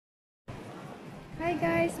Hi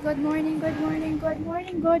guys, good morning, good morning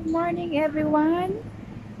everyone.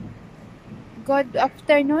 Good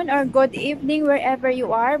afternoon or good evening wherever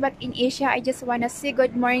you are. But in Asia, I just wanna say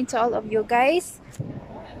good morning to all of you guys.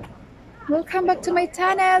 Welcome back to my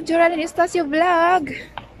channel, Jordan Estacio Vlog.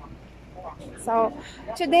 So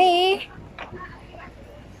today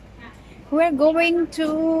we're going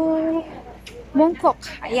to Mongkok.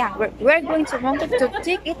 Yeah, we're going to Mongkok to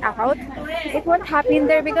check it out. It won't happen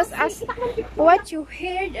there because as what you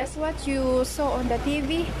heard, as what you saw on the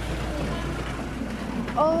TV,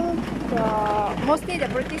 all mostly the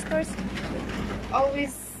protesters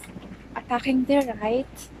always attacking there, right?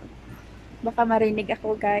 Baka marinig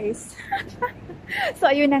ako, guys. So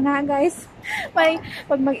ayun na nga, guys.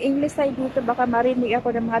 Pag mag-English tayo dito, baka marinig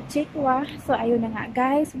ako ng mga chikwa. So ayun na nga,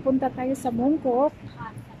 guys. Pupunta tayo sa Mongkok.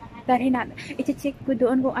 Dahil i-check ko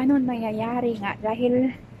doon kung ano nangyayari nga.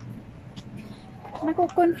 Dahil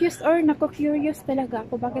nako-confused or nako-curious talaga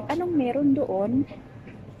ako. Bakit anong meron doon?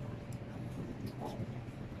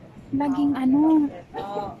 Laging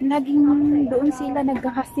doon sila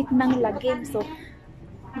naghahasik ng lagim. So,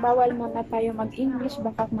 bawal muna tayo mag-English.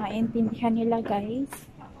 Baka maintindihan nila, guys.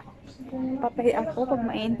 Papay ako pag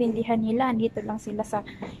maintindihan nila. Andito lang sila sa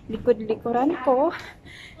likod-likuran ko.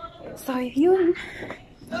 So, yun.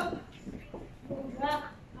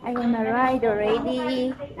 I wanna ride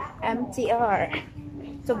already. MTR.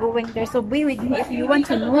 So going there. So be with me if you want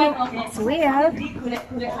to know as well.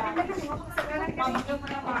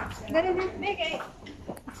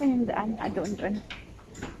 Asa yung daan? Doon.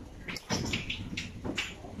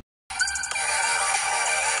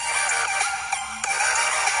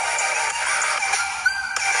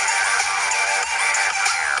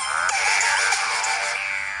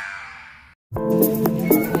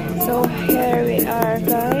 So here we are,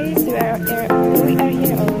 guys. We are here already.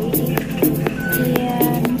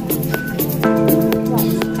 And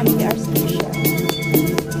MTR station.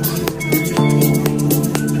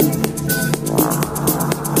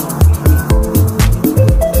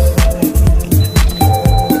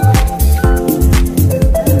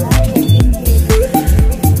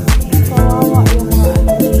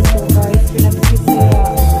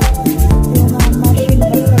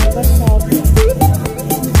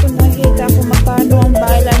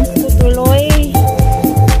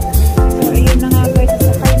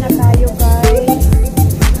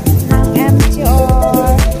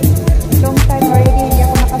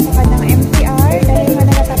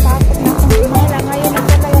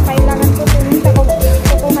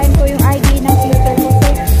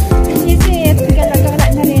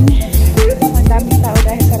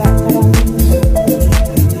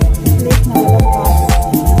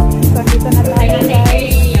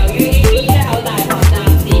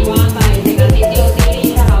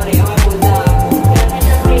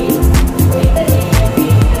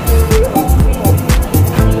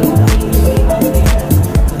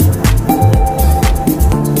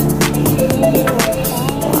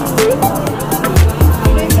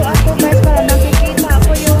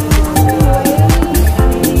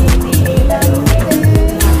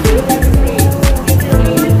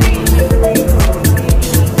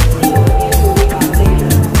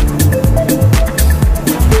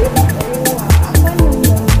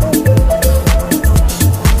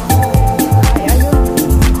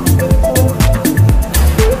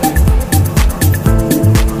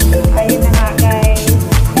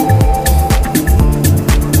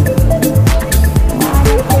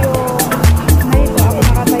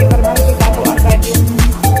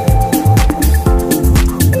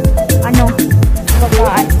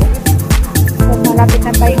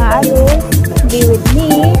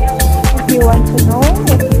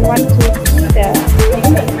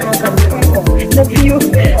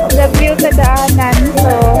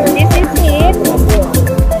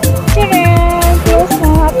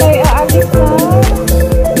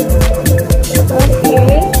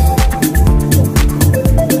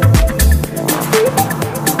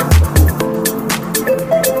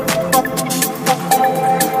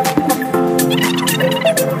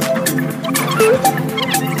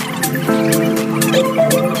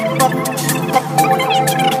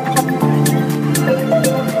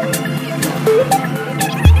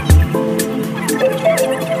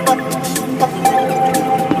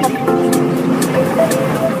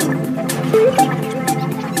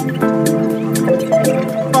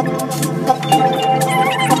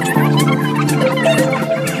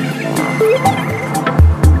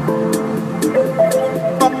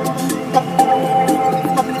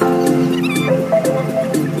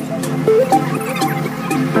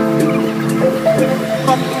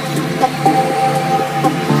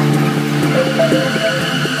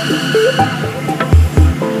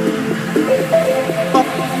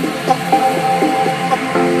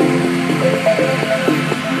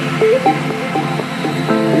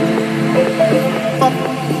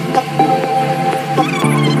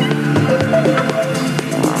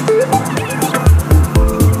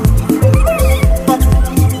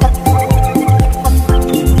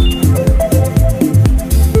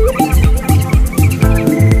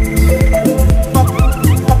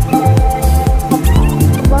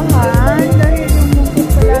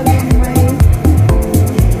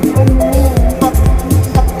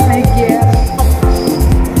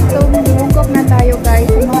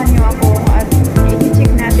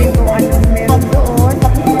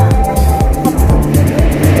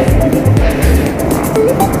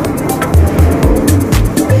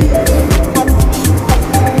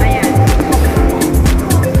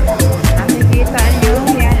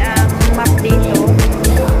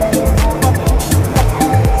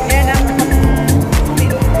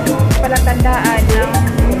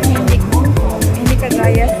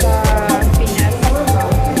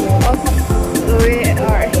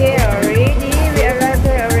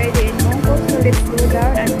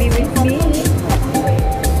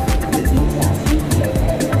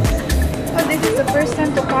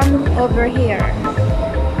 over here.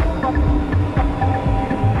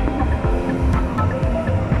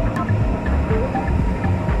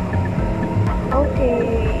 Okay,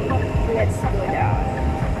 let's go down.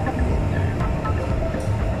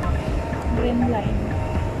 Green line.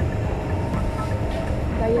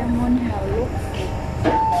 Diamond Hello.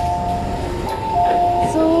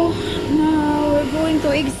 So now we're going to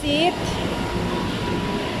exit.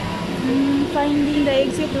 Finding the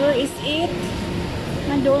exit. Where is it?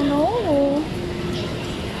 I don't know.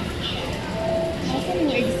 Nasaan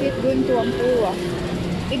yung exit going to Ampua?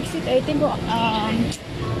 Exit, I think,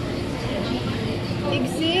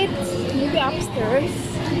 exit, maybe upstairs.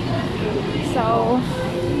 So,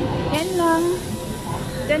 yan lang.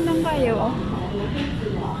 Yan lang kayo.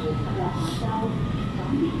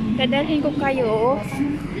 Dadalhin ko kayo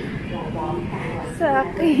sa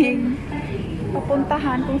aking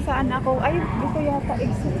papuntahan kung saan ako. Ay, dito yata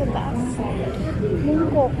exit sa taas.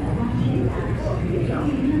 Mongkok.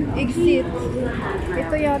 Exit.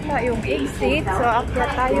 Ito yata yung exit. So,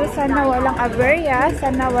 akyat tayo. Sana walang aberya.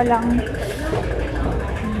 Sana walang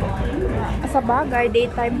sa bagay,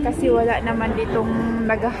 daytime kasi wala naman ditong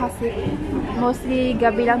naghahasik. Mostly,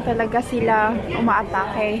 gabi lang talaga sila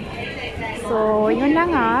umaatake. So, yun na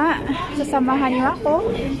nga. Sasamahan niyo ako.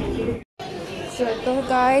 So, ito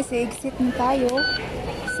guys, exit na tayo.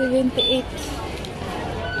 78.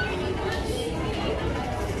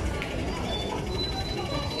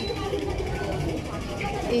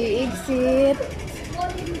 I-exit.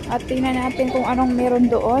 At tingnan natin kung anong meron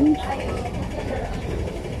doon.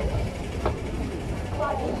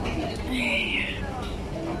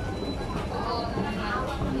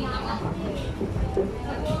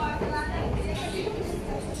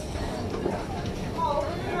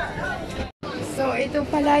 So, ito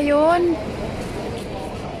pala yun.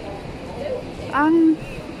 Ang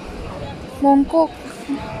Mongkok.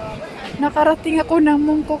 Nakarating ako ng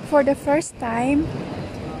Mongkok for the first time.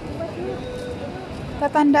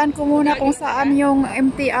 Tatandaan ko muna kung saan yung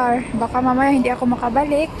MTR. Baka mamaya hindi ako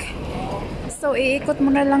makabalik. So, iikot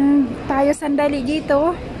muna lang tayo sandali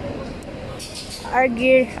dito.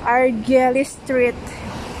 Argeli Street.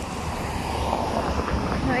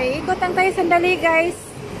 So, iikot lang tayo sandali guys.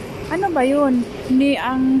 Ano ba yun?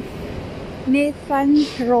 Nathan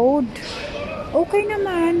Road. Okay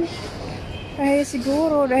naman. Dahil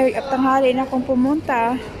siguro, dahil at tanghali na akong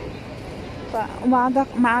pumunta,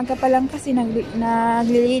 maaga pa lang kasi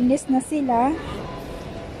naglilinis na sila.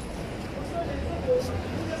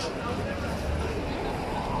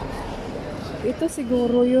 Ito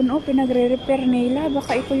siguro yun. Oh, pinagre-repair nila.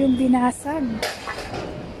 Baka ito yung binasag.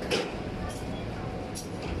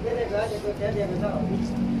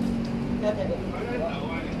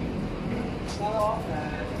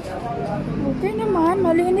 Okay naman,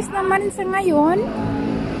 malinis naman sa ngayon.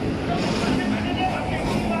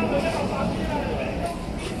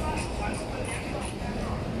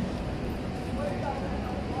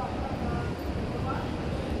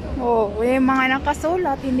 Oh, yung mga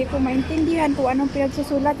nakasulat, hindi ko maintindihan kung anong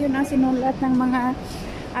pinagsusulat. Yun ang sinulat ng mga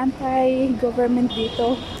anti-government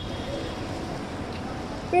dito.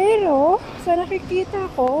 Pero, sa nakikita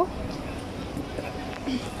ko,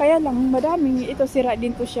 kaya lang, madaming ito sira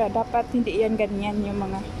din po siya. Dapat hindi yan ganyan yung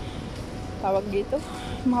mga tawag dito.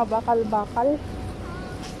 Mga bakal-bakal.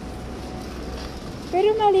 Pero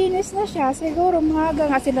malinis na siya. Siguro maaga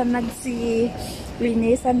nga sila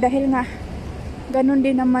nagsilisan dahil nga ganun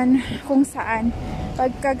din naman kung saan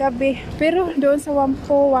pagkagabi. Pero doon sa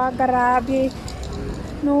Wampoa, grabe.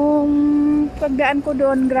 Nung pagdaan ko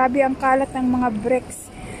doon, grabe ang kalat ng mga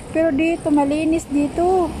bricks. Pero dito, malinis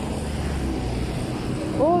dito.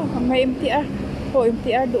 Oh, may MTR. Oh,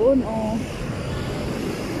 MTR doon, oh.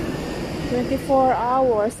 24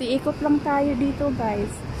 hours. Iikot lang tayo dito,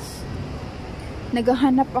 guys.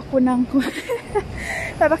 Naghahanap ako ng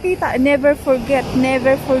papakita, never forget,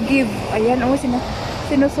 never forgive. Ayan, oh,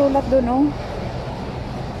 sinusulat doon, oh.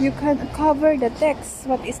 You can cover the text.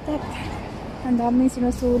 What is that? Ang daming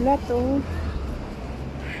sinusulat, oh.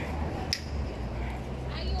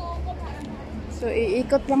 So,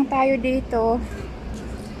 iikot lang tayo dito.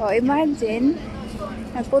 Oh, imagine,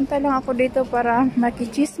 nagpunta lang ako dito para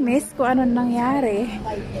makichismis kung ano nangyari.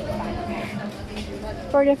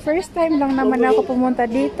 For the first time lang naman ako pumunta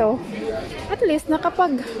dito. At least,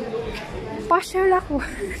 nakapag-pasyal ako.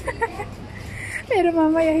 Pero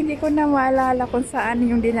mamaya, hindi ko na maalala kung saan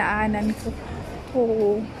yung dinaanan ko.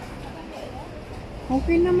 Oh.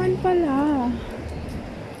 Okay naman pala.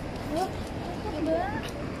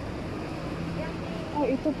 Oh,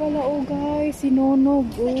 ito pala, oh guys, sinunog,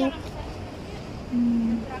 oh.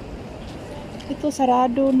 Ito,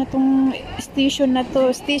 sarado na tong station na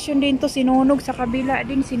to. Station din to, sinunog. Sa kabila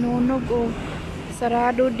din, sinunog. Oh.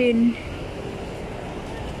 Sarado din.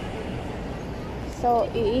 So,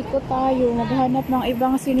 iikot tayo. Maghanap ng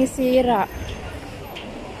ibang sinisira.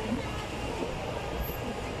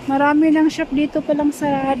 Marami ng shop dito palang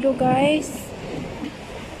sarado, guys.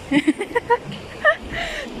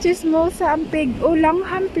 Chismosa ang pig. Oh,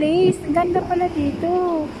 Langham Place. Ganda pala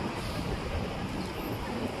dito.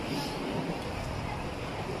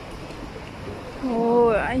 Oh,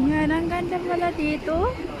 ayan. Ang ganda pala dito.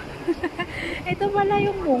 Ito pala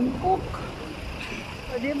yung Mongkok.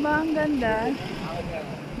 O, diba? Ang ganda.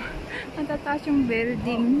 Ang tataas yung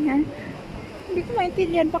building. Hindi ko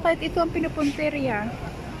maintindihan bakit ito ang pinupunteriya.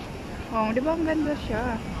 Oh, diba? Ang ganda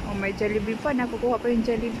siya. Oh, may Jollibee pa. Nakukuha pa yung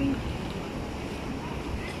Jollibee.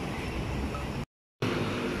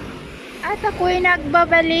 At ako'y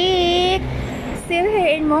nagbabalik. Still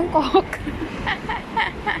here in Mongkok.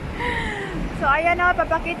 So, ayan o.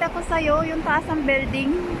 Papakita ko sa'yo yung taas ng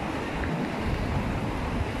building.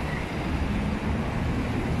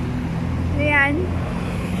 Ayan.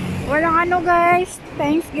 Walang ano, guys.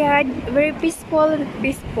 Thanks God. Very peaceful.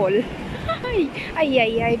 Peaceful.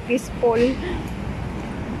 Ay, peaceful.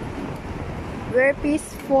 Very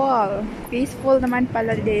peaceful. Peaceful naman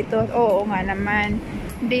pala dito. Oo nga naman.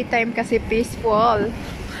 Daytime kasi peaceful.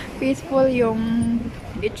 Peaceful yung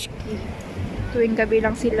beach key. Tuwing gabi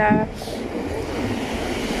lang sila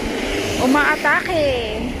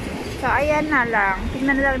umaatake. So, ayan na lang.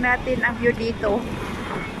 Tingnan na lang natin ang view dito.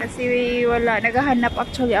 Kasi wala. Naghahanap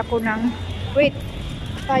actually ako ng wait.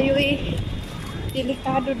 Tayo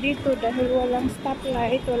delikado dito dahil walang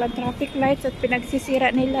stoplight, walang traffic lights at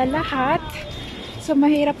pinagsisira nila lahat. So,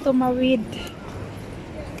 mahirap tumawid.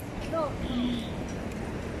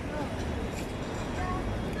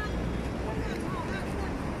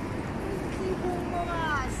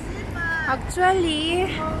 Actually,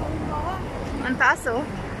 ang taas oh.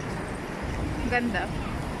 Ganda.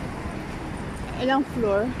 Ilang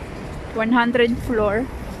floor? 100 floor.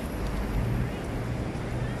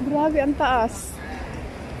 Grabe, ang taas.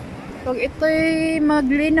 Pag ito'y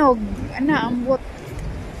maglinog, ambot.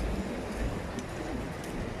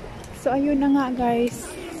 So, ayun na nga, guys.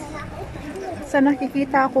 Sa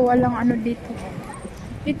nakikita ako, walang ano dito.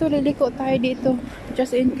 Dito, liliko tayo dito.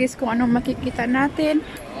 Just in case kung anong makikita natin.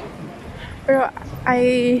 Pero,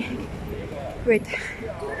 wait.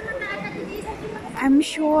 I'm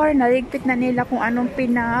sure, naligpit na nila kung anong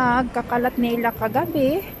pinagkakalat nila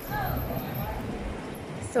kagabi.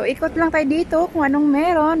 So, ikot lang tayo dito kung anong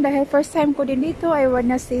meron. Dahil first time ko din dito, I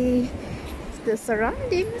wanna see the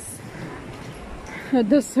surroundings.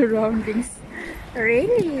 The surroundings.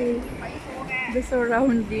 Really? The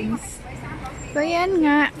surroundings. So, yan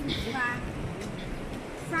nga.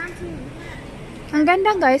 Ang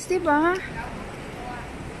ganda, guys, diba?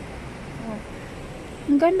 Oh.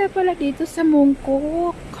 Ang ganda pala dito sa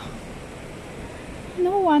Mongkok.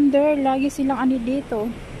 No wonder, lagi silang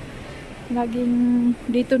dito. Laging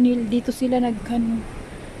dito sila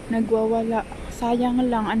nagwawala. Sayang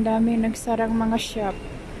lang, ang dami nagsarang mga shop.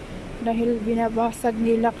 Dahil binabasag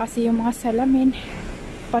nila kasi yung mga salamin.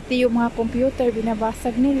 Pati yung mga computer,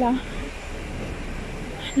 binabasag nila.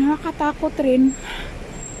 Nakakatakot rin.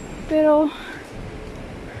 Pero,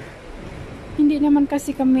 hindi naman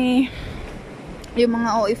kasi kami, yung mga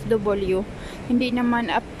OFW, hindi naman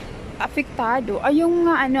apektado. Ay, yung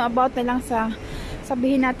about na lang sa,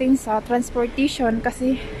 sabihin natin sa transportation,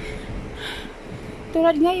 kasi,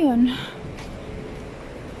 tulad ngayon,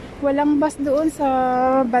 walang bus doon sa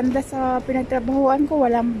banda sa pinagtrabahuan ko,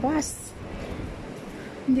 walang bus.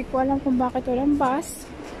 Hindi ko alam kung bakit walang bus.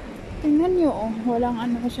 Tingnan nyo, oh, walang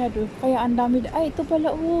masyado. Kaya ang dami, ay, ito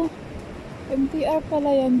pala, oh, MTR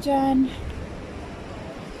pala yan dyan.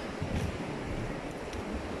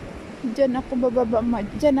 Diyan ako bababa,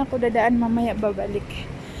 diyan ako dadaan, mamaya babalik.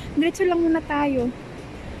 Diretso lang muna tayo.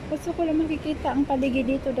 Gusto ko lang makikita ang paligid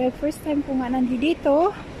dito dahil first time ko nga nandito.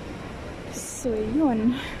 So,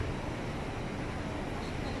 yun.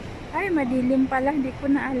 Ay, madilim pala, hindi ko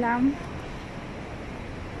na alam.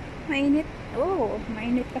 Mainit. Oh,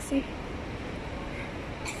 mainit kasi.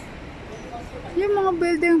 Yung mga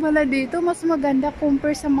building pala dito, mas maganda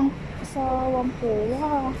compare sa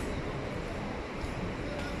Whampoa.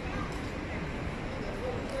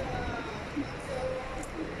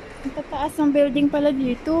 Ang tataas ng building pala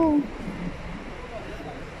dito.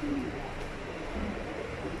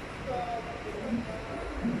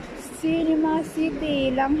 Cinema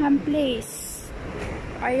City, Langham Place.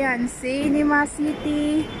 Ayan, Cinema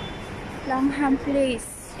City, Langham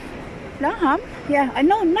Place. Langham? Yeah,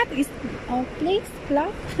 no, not is place,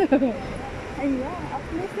 club. Ayan, a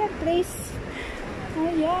pleasant place.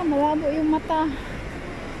 Ayan, malabo yung mata.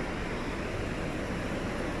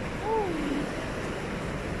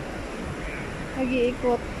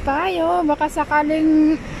 Nag-iikot tayo. Baka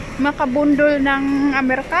sakaling makabundol ng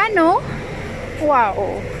Amerikano.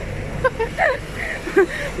 Wow.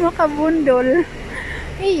 Makabundol.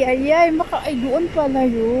 Ay, doon pala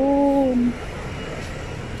yun.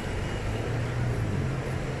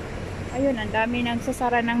 Ayun, ang dami nang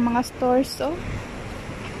sasara ng mga stores, oh.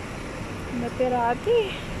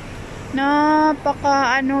 Natirati.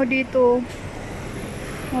 Napaka ano dito.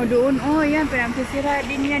 Oh, doon, oh, yan, pinagsisira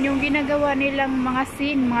din yan. Yung ginagawa nilang mga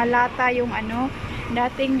scene, mga lata, yung ano,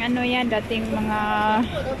 dating ano yan, dating mga,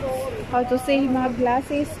 how to say, mga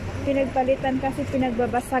glasses. Pinagpalitan kasi,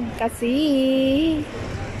 pinagbabasag kasi.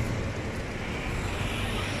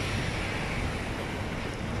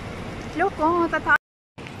 Look, oh,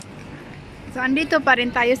 so, andito pa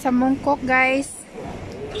rin tayo sa Mongkok, guys.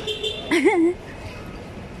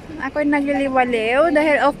 Ako'y nagliliwaliw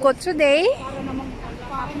dahil off ko today.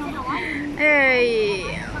 Ay,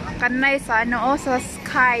 kanay sa ano, oh, sa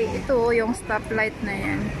sky. Ito, yung stoplight na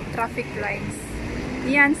yan. Traffic lights.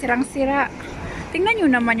 Yan, sirang-sira. Tingnan nyo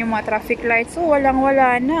naman yung mga traffic lights. Oh,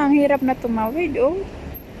 walang-wala na. Ang hirap na tumawid, oh.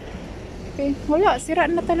 Okay, wala, sira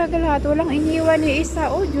na talaga lahat. Walang iniwan ni isa.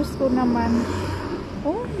 Oh, Diyos ko naman.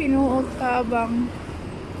 Oh, binuot tabang.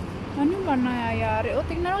 Ano ba nangyayari? Oh,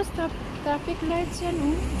 tingnan mo, traffic lights yan,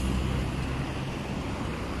 oh.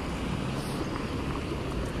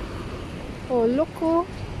 Oh, look, oh.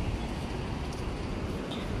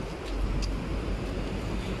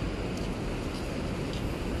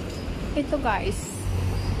 Ito, guys.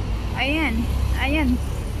 Ayan. Ayan.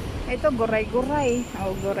 Ito, guray-guray.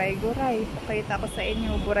 Oh, guray-guray. Pakita ko sa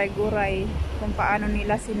inyo, guray-guray. Kung paano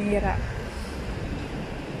nila sinira.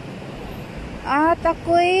 At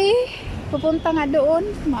ako'y pupunta nga doon.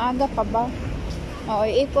 Maaga pa ba? Oh,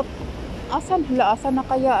 ikot. Asan na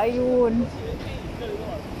kaya? Ayun.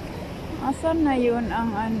 Asan na yun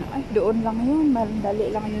ang ano? Ay, doon lang yun.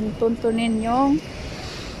 Dali lang yun tuntunin yung.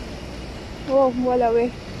 Oh, wala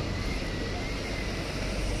we.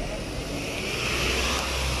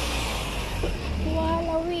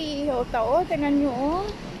 Wala we. O, tao, tingnan nyo, oh.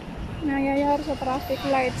 Nayayari sa traffic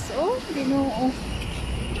lights, oh. Binuo.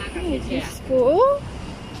 Ay, Diyos ko, oh.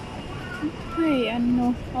 Ay,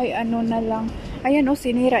 ano na lang. Ayan, oh,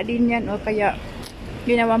 sinira din yan, oh. Kaya,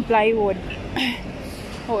 ginawang plywood.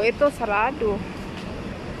 Oh, ito, sarado.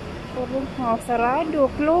 Oh, sarado.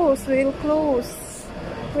 Close. Will close.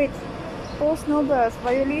 Wait. Post nobles.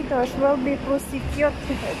 Violators will be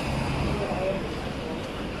prosecuted.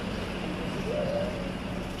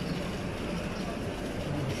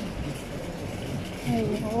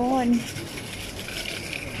 Ayun.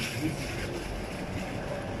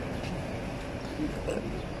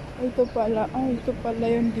 Ito pala. Ay, ito pala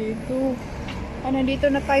yun dito. Nandito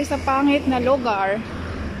na tayo sa pangit na lugar.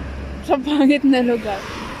 Sa pangit na lugar.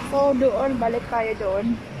 So, doon, balik tayo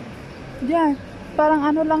doon. Diyan, parang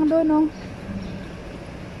ano lang doon, oh.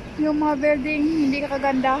 Yung mga building, hindi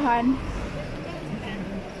kagandahan.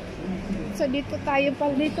 So, dito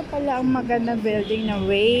pala ang maganda building na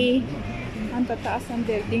way. Ang tataas ng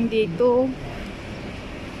building dito.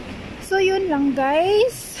 So, yun lang,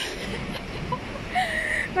 guys.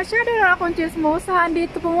 Masyado na akong chismosa.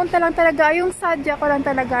 Dito pumunta lang talaga. Yung sadya ko lang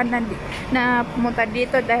talaga na pumunta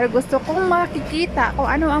dito dahil gusto kong makikita kung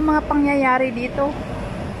ano ang mga pangyayari dito.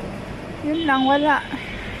 Yun lang, wala.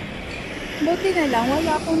 Buti na lang,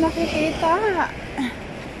 wala akong nakikita.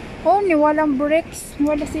 Oh, walang bricks.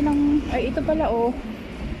 Wala silang, ay ito pala, oh.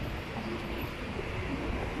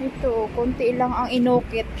 Ito, konti lang ang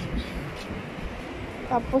inukit.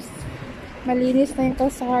 Tapos, malinis na yung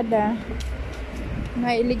kalsada.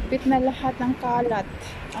 Nailigpit na lahat ng kalat.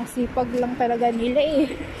 Ang sipag lang talaga nila, eh.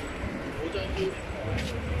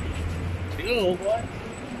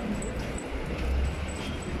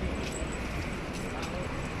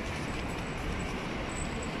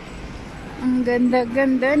 Ang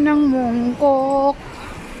ganda-ganda ng Mongkok.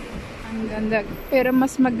 Ang ganda. Pero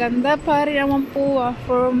mas maganda pa rin ang Whampoa.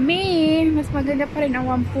 For me, mas maganda pa rin ang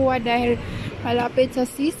Whampoa dahil malapit sa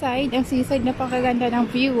seaside. Ang seaside napakaganda ng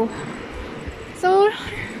view. So,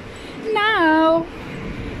 now,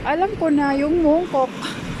 alam ko na yung Mongkok.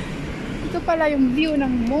 Ito pala yung view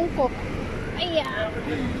ng Mongkok. Ayan.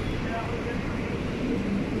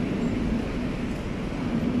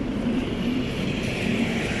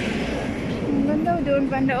 Ang ganda doon,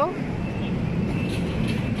 banda, oh.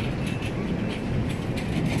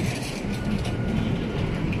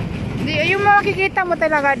 Yung makikita mo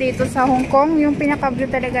talaga dito sa Hong Kong, yung pinaka-view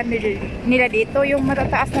talaga nila dito, yung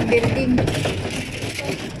matataas na building.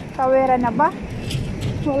 Tawera na ba?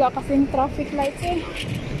 Wala kasing traffic lights eh.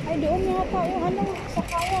 Ay, doon yata yung ano,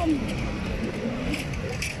 sakayan.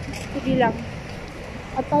 Sige lang.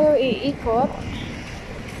 At tayo iikot.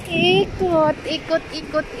 Ikot, ikot,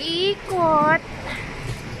 ikot, ikot.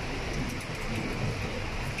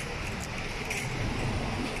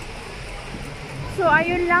 So,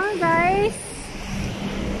 ayun lang guys.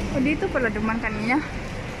 O, dito pala duman kanina.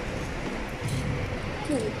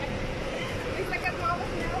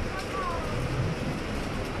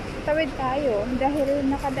 Tawid tayo. Dahil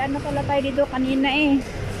nakadaan na pala tayo dito kanina eh.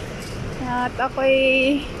 At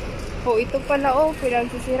ako'y... Oh, ito pala oh.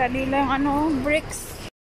 Pinagsisira nila yung ano, bricks.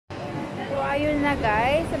 So, ayun na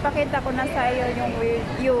guys. Napakita ko na sa iyo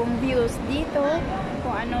yung views dito.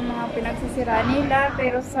 Kung anong mga pinagsisira nila.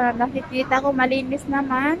 Pero sa nakikita ko malinis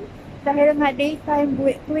naman. Dahil nga daytime,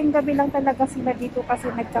 tuwing gabi lang talaga sila dito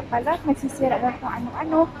kasi nagkakalat. Nagsisira na kung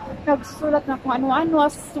ano-ano. Nagsusulat na kung ano-ano.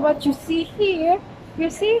 As what you see here. You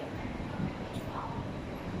see?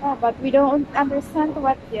 Oh, but we don't understand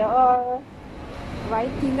what they are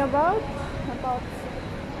writing about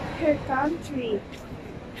her country.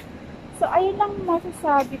 So, ayun lang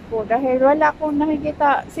masasabi ko dahil wala akong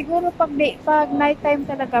nakikita. Siguro pag night time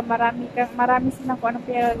talaga marami silang kung anong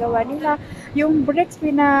pinagagawa nila. Yung bricks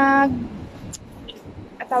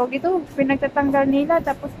pinagtatanggal nila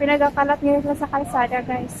tapos pinagkakalat nila sa kalsada,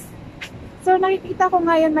 guys. So, nakikita ko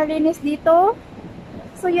ngayon malinis dito.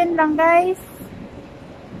 So, yun lang, guys.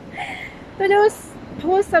 To those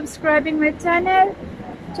who's subscribing my channel,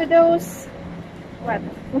 to those what?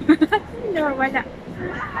 No, wala.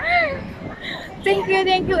 Thank you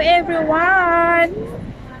everyone.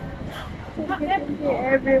 Thank you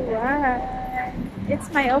everyone. It's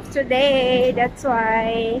my off today. That's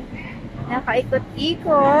why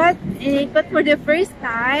nakaikot-ikot. Inikot for the first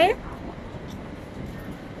time.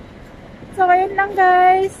 So, ayun lang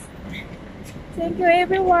guys. Thank you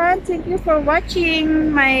everyone. Thank you for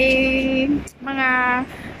watching my mga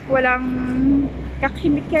walang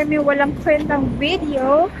kakimik-kimi, walang kwentang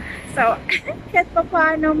video. So, kahit pa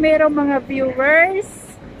paano merong mga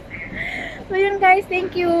viewers. So, yun guys.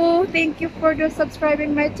 Thank you. Thank you for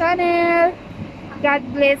subscribing my channel. God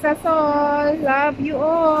bless us all. Love you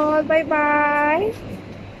all. Bye-bye.